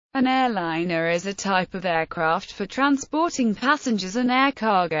An airliner is a type of aircraft for transporting passengers and air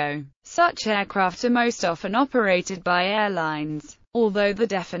cargo. Such aircraft are most often operated by airlines, although the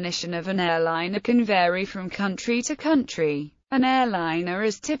definition of an airliner can vary from country to country. An airliner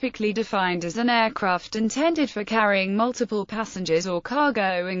is typically defined as an aircraft intended for carrying multiple passengers or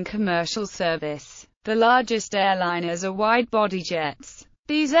cargo in commercial service. The largest airliners are wide-body jets.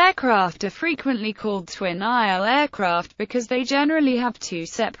 These aircraft are frequently called twin-aisle aircraft because they generally have two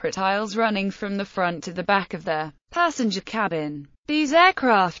separate aisles running from the front to the back of the passenger cabin. These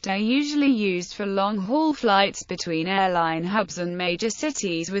aircraft are usually used for long-haul flights between airline hubs and major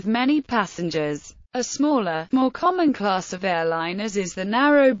cities with many passengers. A smaller, more common class of airliners is the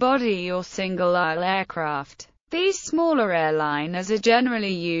narrow-body or single-aisle aircraft. These smaller airliners are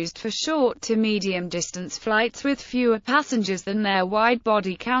generally used for short to medium-distance flights with fewer passengers than their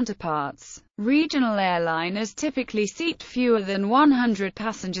wide-body counterparts. Regional airliners typically seat fewer than 100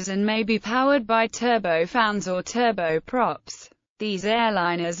 passengers and may be powered by turbofans or turboprops. These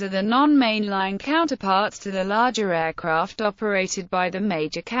airliners are the non-mainline counterparts to the larger aircraft operated by the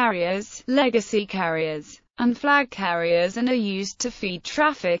major carriers, legacy carriers, and flag carriers, and are used to feed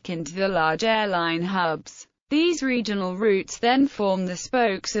traffic into the large airline hubs. These regional routes then form the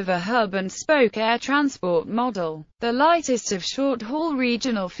spokes of a hub-and-spoke air transport model. The lightest of short-haul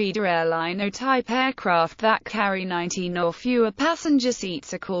regional feeder airliner-type aircraft that carry 19 or fewer passenger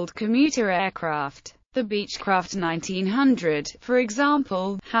seats are called commuter aircraft. The Beechcraft 1900, for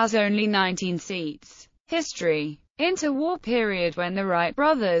example, has only 19 seats. History: interwar period when the Wright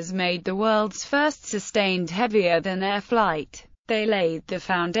brothers made the world's first sustained heavier-than-air flight. They laid the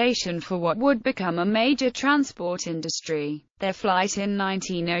foundation for what would become a major transport industry. Their flight in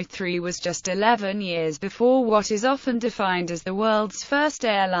 1903 was just 11 years before what is often defined as the world's first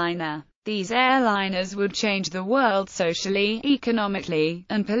airliner. These airliners would change the world socially, economically,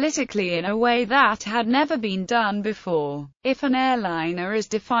 and politically in a way that had never been done before. If an airliner is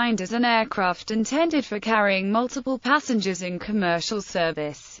defined as an aircraft intended for carrying multiple passengers in commercial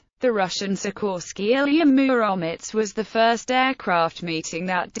service, the Russian Sikorsky Ilya-Muromets was the first aircraft meeting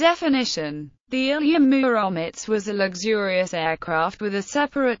that definition. The Ilya-Muromets was a luxurious aircraft with a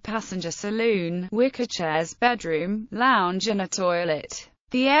separate passenger saloon, wicker chairs, bedroom, lounge and a toilet.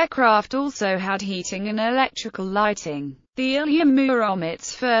 The aircraft also had heating and electrical lighting. The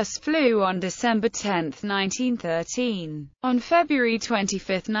Ilya-Muromets first flew on December 10, 1913. On February 25,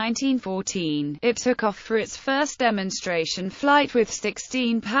 1914, it took off for its first demonstration flight with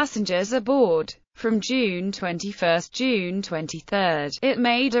 16 passengers aboard. From June 21–June 23, it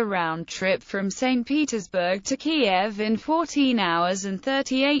made a round trip from St. Petersburg to Kiev in 14 hours and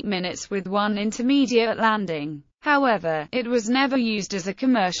 38 minutes with one intermediate landing. However, it was never used as a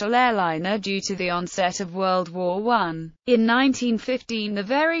commercial airliner due to the onset of World War I. In 1915, the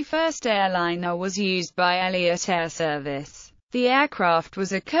very first airliner was used by Elliott Air Service. The aircraft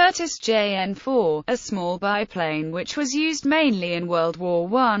was a Curtiss JN-4, a small biplane which was used mainly in World War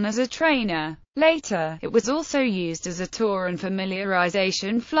I as a trainer. Later, it was also used as a tour and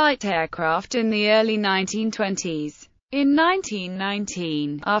familiarization flight aircraft in the early 1920s. In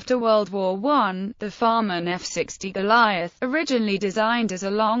 1919, after World War I, the Farman F-60 Goliath, originally designed as a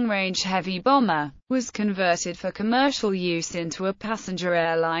long-range heavy bomber, was converted for commercial use into a passenger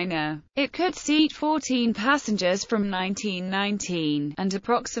airliner. It could seat 14 passengers from 1919, and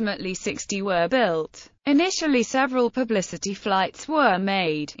approximately 60 were built. Initially several publicity flights were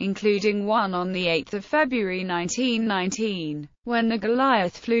made, including one on 8 February 1919, when the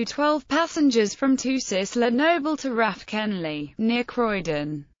Goliath flew 12 passengers from Tuscaloosa to Raff Kenley, near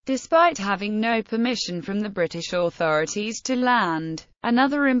Croydon, despite having no permission from the British authorities to land.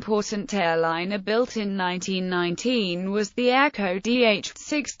 Another important airliner built in 1919 was the Airco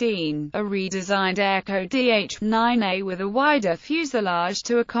DH-16, a redesigned Airco DH-9A with a wider fuselage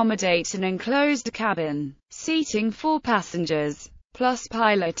to accommodate an enclosed cabin, seating 4 passengers, plus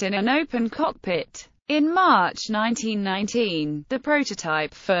pilot in an open cockpit. In March 1919, the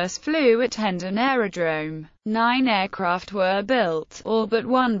prototype first flew at Hendon Aerodrome. 9 aircraft were built, all but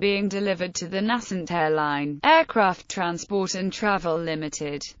one being delivered to the nascent airline, Aircraft Transport and Travel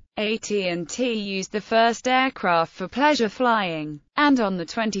Limited. AT&T used the first aircraft for pleasure flying, and on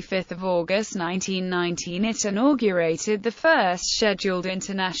 25 August 1919 it inaugurated the first scheduled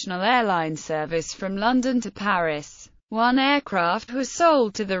international airline service from London to Paris. One aircraft was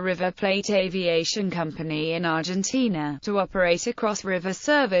sold to the River Plate Aviation Company in Argentina, to operate a cross-river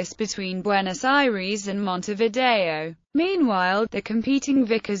service between Buenos Aires and Montevideo. Meanwhile, the competing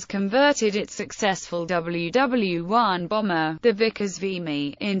Vickers converted its successful WW-1 bomber, the Vickers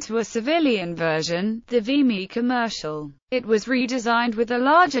VMI, into a civilian version, the VMI Commercial. It was redesigned with a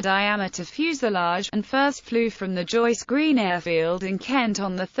larger diameter fuselage, and first flew from the Joyce Green Airfield in Kent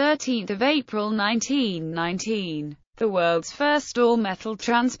on 13 April 1919. The world's first all-metal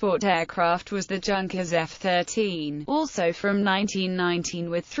transport aircraft was the Junkers F-13, also from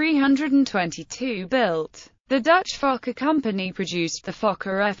 1919 with 322 built. The Dutch Fokker company produced the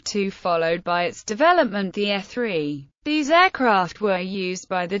Fokker F-2 followed by its development the F-3. These aircraft were used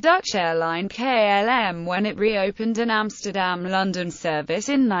by the Dutch airline KLM when it reopened an Amsterdam-London service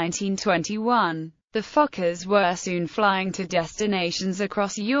in 1921. The Fokkers were soon flying to destinations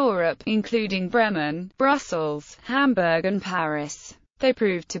across Europe, including Bremen, Brussels, Hamburg and Paris. They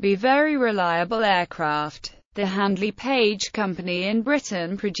proved to be very reliable aircraft. The Handley Page Company in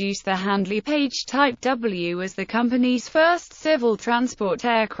Britain produced the Handley Page Type W as the company's first civil transport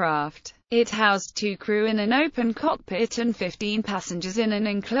aircraft. It housed 2 crew in an open cockpit and 15 passengers in an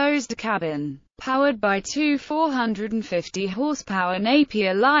enclosed cabin. Powered by 2 450-horsepower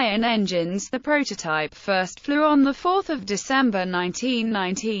Napier Lion engines, the prototype first flew on 4 December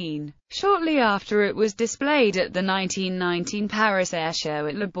 1919. Shortly after it was displayed at the 1919 Paris Air Show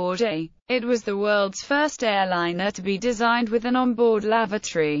at Le Bourget. It was the world's first airliner to be designed with an onboard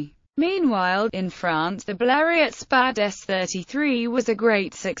lavatory. Meanwhile, in France, the Blériot SPAD S-33 was a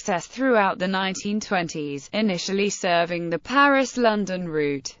great success throughout the 1920s, initially serving the Paris-London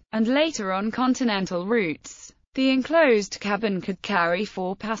route, and later on continental routes. The enclosed cabin could carry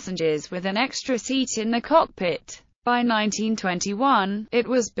 4 passengers with an extra seat in the cockpit. By 1921, it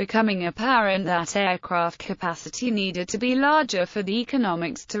was becoming apparent that aircraft capacity needed to be larger for the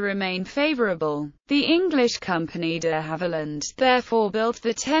economics to remain favorable. The English company de Havilland therefore built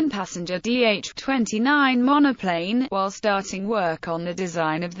the 10-passenger DH-29 monoplane, while starting work on the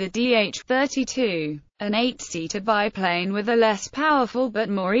design of the DH-32. An 8-seater biplane with a less powerful but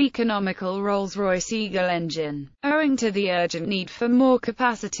more economical Rolls-Royce Eagle engine. Owing to the urgent need for more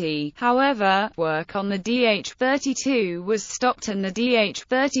capacity, however, work on the DH-32 was stopped and the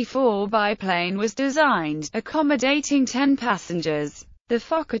DH-34 biplane was designed, accommodating 10 passengers. The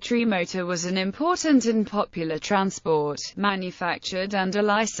Fokker trimotor was an important and popular transport, manufactured under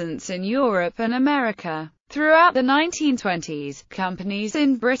license in Europe and America. Throughout the 1920s, companies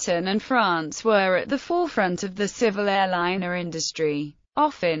in Britain and France were at the forefront of the civil airliner industry,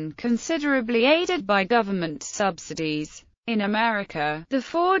 often considerably aided by government subsidies. In America, the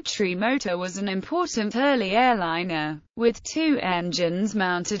Ford trimotor was an important early airliner, with 2 engines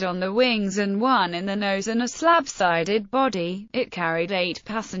mounted on the wings and 1 in the nose and a slab-sided body. It carried 8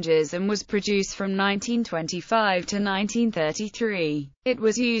 passengers and was produced from 1925 to 1933. It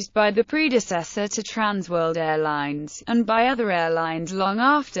was used by the predecessor to Transworld Airlines, and by other airlines long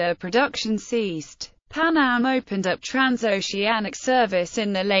after production ceased. Pan Am opened up transoceanic service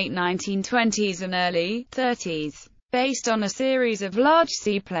in the late 1920s and early 30s. Based on a series of large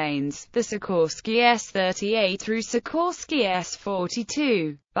seaplanes, the Sikorsky S-38 through Sikorsky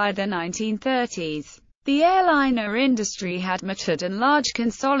S-42. By the 1930s, the airliner industry had matured and large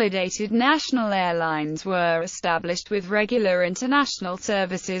consolidated national airlines were established with regular international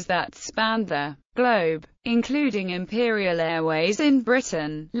services that spanned the globe, including Imperial Airways in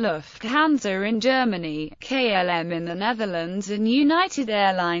Britain, Lufthansa in Germany, KLM in the Netherlands and United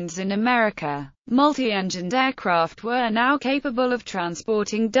Airlines in America. Multi-engined aircraft were now capable of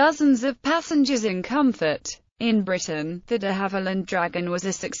transporting dozens of passengers in comfort. In Britain, the de Havilland Dragon was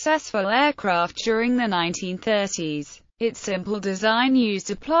a successful aircraft during the 1930s. Its simple design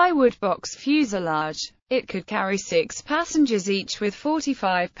used a plywood box fuselage. It could carry 6 passengers each with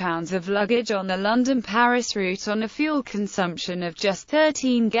 45 pounds of luggage on the London-Paris route on a fuel consumption of just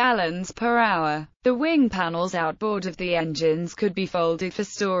 13 gallons per hour. The wing panels outboard of the engines could be folded for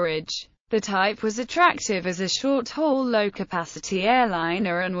storage. The type was attractive as a short-haul, low-capacity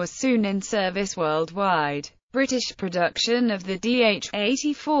airliner and was soon in service worldwide. British production of the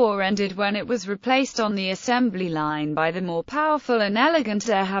DH-84 ended when it was replaced on the assembly line by the more powerful and elegant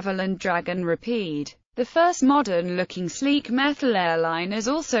de Havilland Dragon Rapide. The first modern-looking sleek metal airliners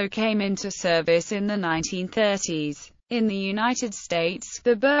also came into service in the 1930s. In the United States,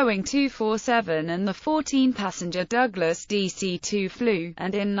 the Boeing 247 and the 14-passenger Douglas DC-2 flew,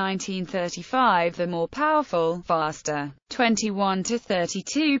 and in 1935 the more powerful, faster, 21 to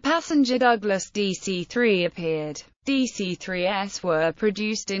 32-passenger Douglas DC-3 appeared. DC-3s were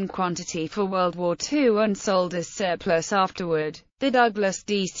produced in quantity for World War II and sold as surplus afterward. The Douglas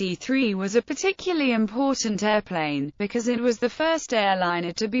DC-3 was a particularly important airplane, because it was the first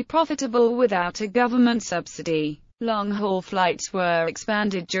airliner to be profitable without a government subsidy. Long-haul flights were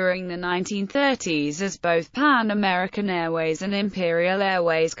expanded during the 1930s as both Pan American Airways and Imperial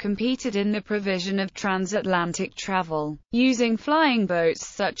Airways competed in the provision of transatlantic travel, using flying boats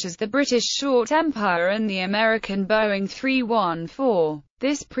such as the British Short Empire and the American Boeing 314.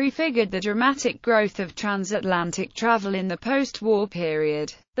 This prefigured the dramatic growth of transatlantic travel in the post-war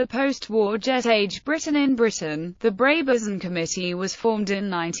period. The post-war jet age in Britain, the Brabazon Committee was formed in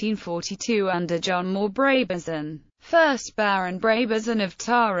 1942 under John Moore Brabazon, 1st Baron Brabazon of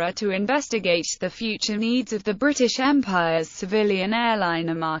Tara, to investigate the future needs of the British Empire's civilian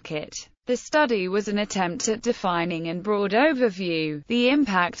airliner market. The study was an attempt at defining in broad overview the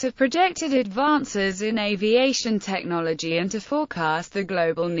impact of projected advances in aviation technology and to forecast the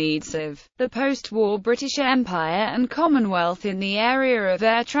global needs of the post-war British Empire and Commonwealth in the area of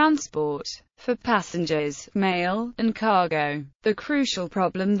air transport for passengers, mail, and cargo. The crucial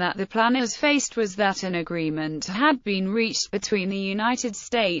problem that the planners faced was that an agreement had been reached between the United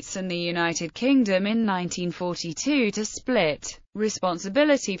States and the United Kingdom in 1942 to split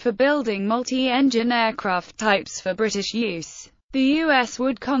responsibility for building multi-engine aircraft types for British use. The US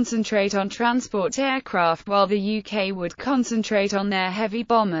would concentrate on transport aircraft while the UK would concentrate on their heavy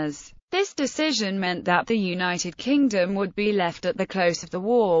bombers. This decision meant that the United Kingdom would be left at the close of the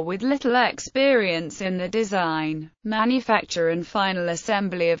war with little experience in the design, manufacture and final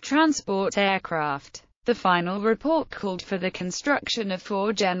assembly of transport aircraft. The final report called for the construction of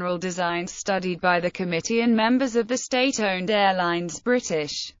 4 general designs studied by the committee and members of the state-owned Airlines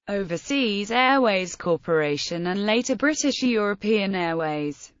British Overseas Airways Corporation and later British European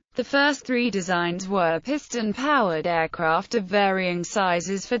Airways. The first 3 designs were piston-powered aircraft of varying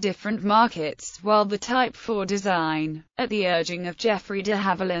sizes for different markets, while the Type 4 design, at the urging of Geoffrey de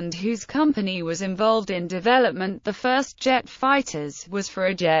Havilland, whose company was involved in development the first jet fighters, was for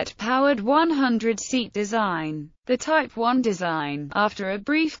a jet-powered 100-seat design. The Type 1 design, after a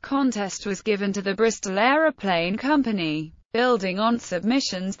brief contest, was given to the Bristol Aeroplane Company, building on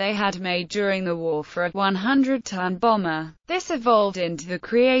submissions they had made during the war for a 100-ton bomber. This evolved into the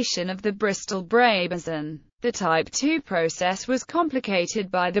creation of the Bristol Brabazon. The Type 2 process was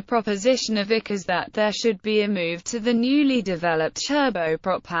complicated by the proposition of Vickers that there should be a move to the newly developed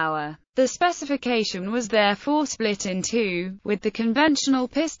turboprop power. The specification was therefore split in 2, with the conventional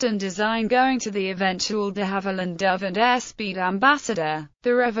piston design going to the eventual de Havilland Dove and Airspeed Ambassador.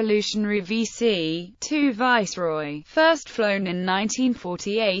 The revolutionary VC-2 Viceroy, first flown in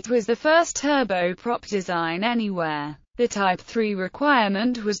 1948, was the first turboprop design anywhere. The Type 3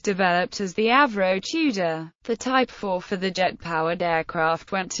 requirement was developed as the Avro Tudor. The Type 4 for the jet-powered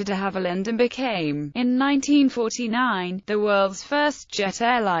aircraft went to de Havilland and became, in 1949, the world's first jet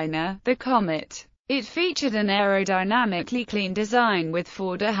airliner, the Comet. It featured an aerodynamically clean design with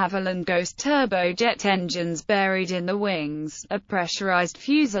 4 de Havilland Ghost turbojet engines buried in the wings, a pressurized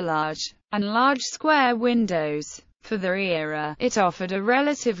fuselage, and large square windows. For the era, it offered a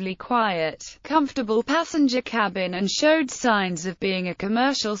relatively quiet, comfortable passenger cabin and showed signs of being a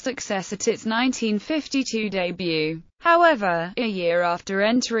commercial success at its 1952 debut. However, a year after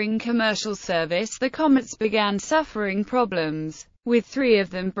entering commercial service, the Comets began suffering problems, with 3 of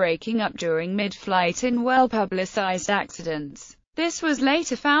them breaking up during mid-flight in well-publicized accidents. This was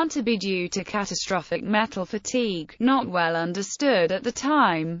later found to be due to catastrophic metal fatigue, not well understood at the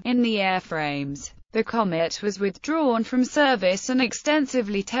time, in the airframes. The Comet was withdrawn from service and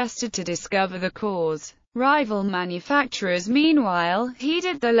extensively tested to discover the cause. Rival manufacturers, meanwhile,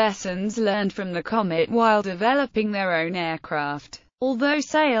 heeded the lessons learned from the Comet while developing their own aircraft. Although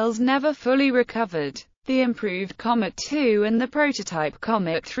sales never fully recovered, the improved Comet 2 and the prototype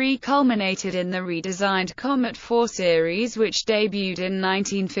Comet 3 culminated in the redesigned Comet 4 series, which debuted in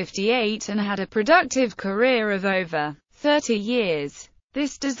 1958 and had a productive career of over 30 years.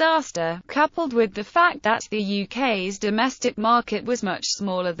 This disaster, coupled with the fact that the UK's domestic market was much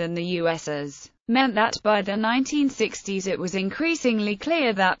smaller than the US's, meant that by the 1960s it was increasingly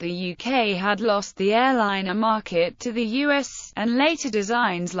clear that the UK had lost the airliner market to the US, and later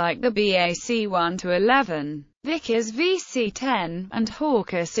designs like the BAC 1-11 Vickers VC-10, and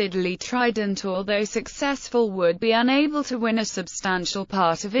Hawker Siddeley Trident, although successful, would be unable to win a substantial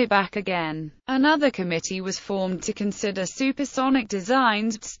part of it back again. Another committee was formed to consider supersonic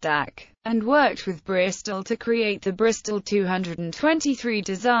designs, stack, and worked with Bristol to create the Bristol 223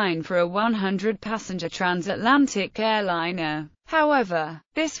 design for a 100-passenger transatlantic airliner. However,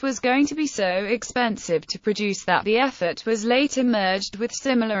 this was going to be so expensive to produce that the effort was later merged with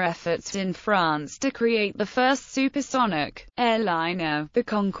similar efforts in France to create the first supersonic airliner, the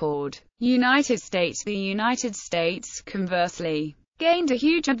Concorde. The United States, conversely, gained a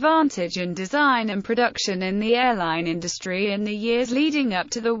huge advantage in design and production in the airline industry in the years leading up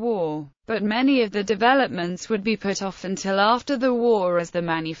to the war, but many of the developments would be put off until after the war as the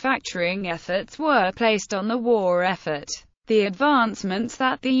manufacturing efforts were placed on the war effort. The advancements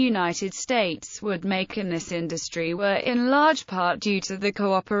that the United States would make in this industry were in large part due to the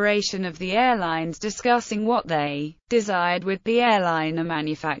cooperation of the airlines discussing what they desired with the airliner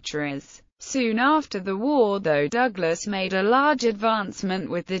manufacturers. Soon after the war, though, Douglas made a large advancement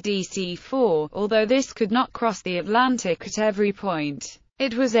with the DC-4, although this could not cross the Atlantic at every point.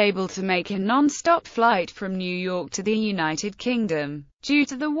 It was able to make a non-stop flight from New York to the United Kingdom. Due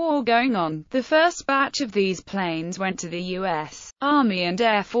to the war going on, the first batch of these planes went to the U.S. Army and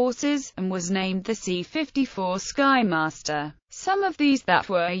Air Forces, and was named the C-54 Skymaster. Some of these that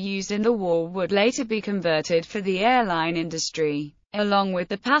were used in the war would later be converted for the airline industry, along with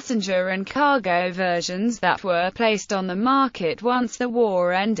the passenger and cargo versions that were placed on the market once the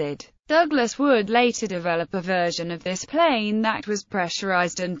war ended. Douglas would later develop a version of this plane that was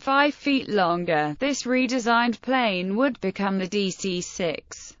pressurized and 5 feet longer. This redesigned plane would become the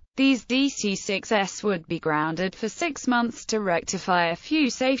DC-6. These DC-6s would be grounded for 6 months to rectify a few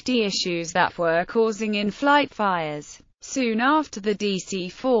safety issues that were causing in-flight fires. Soon after the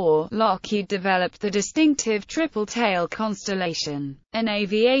DC-4, Lockheed developed the distinctive triple-tail Constellation, an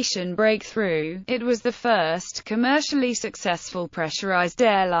aviation breakthrough. It was the first commercially successful pressurized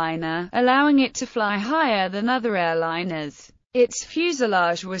airliner, allowing it to fly higher than other airliners. Its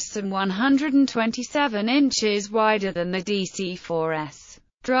fuselage was some 127 inches wider than the DC-4s.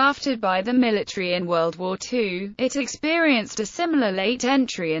 Drafted by the military in World War II, it experienced a similar late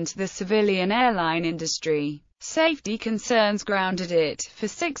entry into the civilian airline industry. Safety concerns grounded it for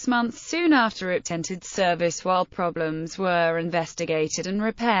 6 months soon after it entered service while problems were investigated and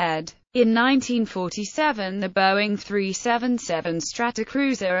repaired. In 1947, the Boeing 377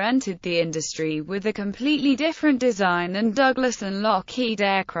 Stratocruiser entered the industry with a completely different design than Douglas and Lockheed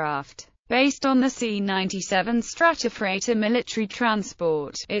aircraft. Based on the C-97 Stratofreighter military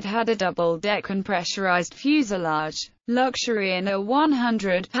transport, it had a double-deck and pressurized fuselage. Luxury and a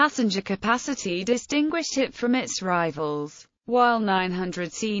 100-passenger capacity distinguished it from its rivals. While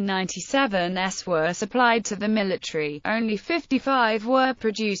 900 C-97s were supplied to the military, only 55 were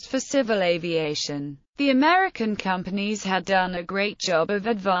produced for civil aviation. The American companies had done a great job of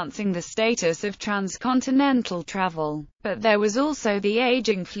advancing the status of transcontinental travel, but there was also the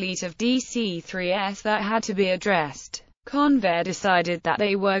aging fleet of DC-3s that had to be addressed. Convair decided that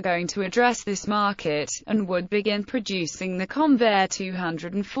they were going to address this market, and would begin producing the Convair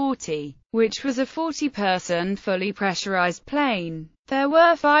 240, which was a 40-person, fully pressurized plane. There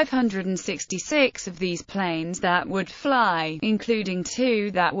were 566 of these planes that would fly, including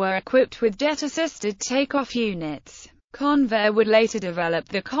 2 that were equipped with jet-assisted takeoff units. Convair would later develop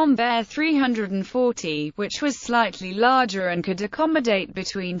the Convair 340, which was slightly larger and could accommodate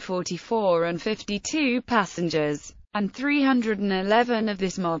between 44 and 52 passengers, and 311 of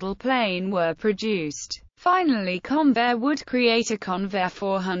this model plane were produced. Finally, Convair would create a Convair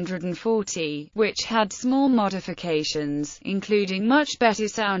 440, which had small modifications, including much better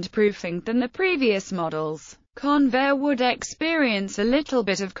soundproofing than the previous models. Convair would experience a little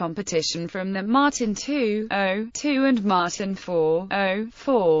bit of competition from the Martin 202 and Martin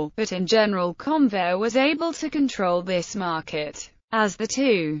 404, but in general Convair was able to control this market, as the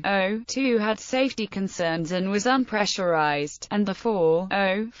 202 had safety concerns and was unpressurized, and the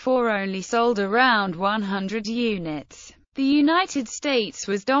 404 only sold around 100 units. The United States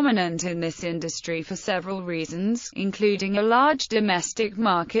was dominant in this industry for several reasons, including a large domestic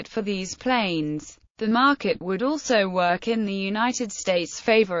market for these planes. The market would also work in the United States'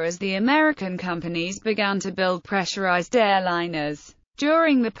 favor as the American companies began to build pressurized airliners.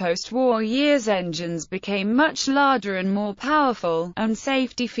 During the post-war years, engines became much larger and more powerful, and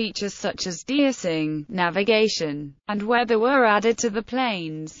safety features such as de-icing, navigation, and weather were added to the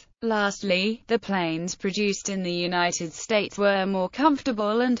planes. Lastly, the planes produced in the United States were more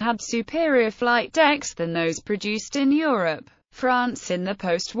comfortable and had superior flight decks than those produced in Europe. France. In the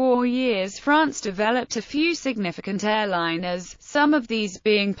post-war years, France developed a few significant airliners, some of these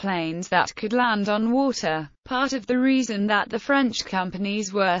being planes that could land on water. Part of the reason that the French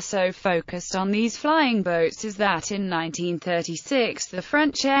companies were so focused on these flying boats is that in 1936 the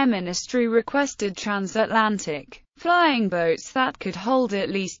French Air Ministry requested transatlantic flying boats that could hold at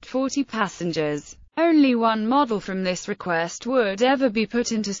least 40 passengers. Only one model from this request would ever be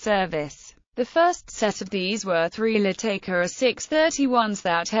put into service. The first set of these were 3 EditorASC 31s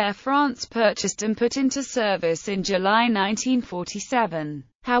that Air France purchased and put into service in July 1947.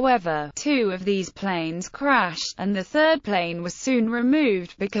 However, 2 of these planes crashed, and the third plane was soon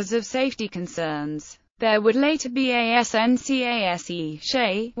removed because of safety concerns. There would later be ASNCASE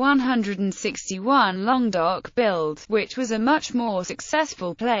 161 Languedoc build, which was a much more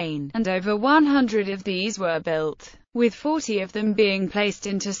successful plane, and over 100 of these were built, with 40 of them being placed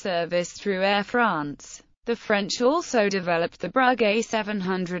into service through Air France. The French also developed the Breguet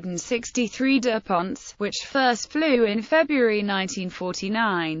 763 de Ponce, which first flew in February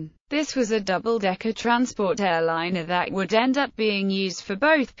 1949. This was a double-decker transport airliner that would end up being used for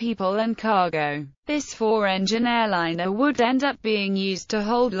both people and cargo. This 4-engine airliner would end up being used to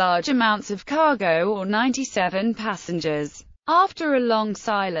hold large amounts of cargo or 97 passengers. After a long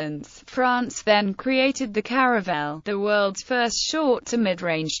silence, France then created the Caravelle, the world's first short to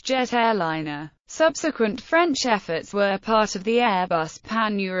mid-range jet airliner. Subsequent French efforts were part of the Airbus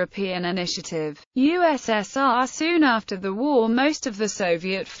Pan-European Initiative, USSR. Soon after the war, most of the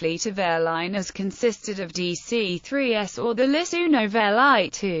Soviet fleet of airliners consisted of DC-3s or the L'Issue Nouvelle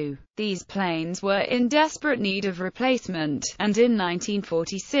I-2. These planes were in desperate need of replacement, and in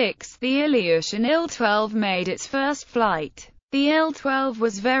 1946, the Ilyushin Il-12 made its first flight. The Il-12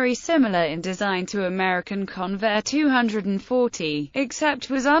 was very similar in design to American Convair 240, except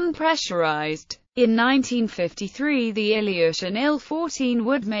was unpressurized. In 1953, the Ilyushin Il-14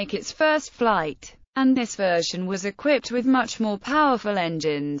 would make its first flight, and this version was equipped with much more powerful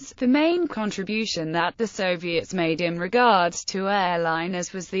engines. The main contribution that the Soviets made in regards to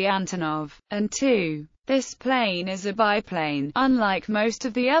airliners was the Antonov An-2. This plane is a biplane, unlike most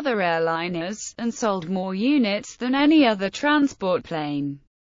of the other airliners, and sold more units than any other transport plane.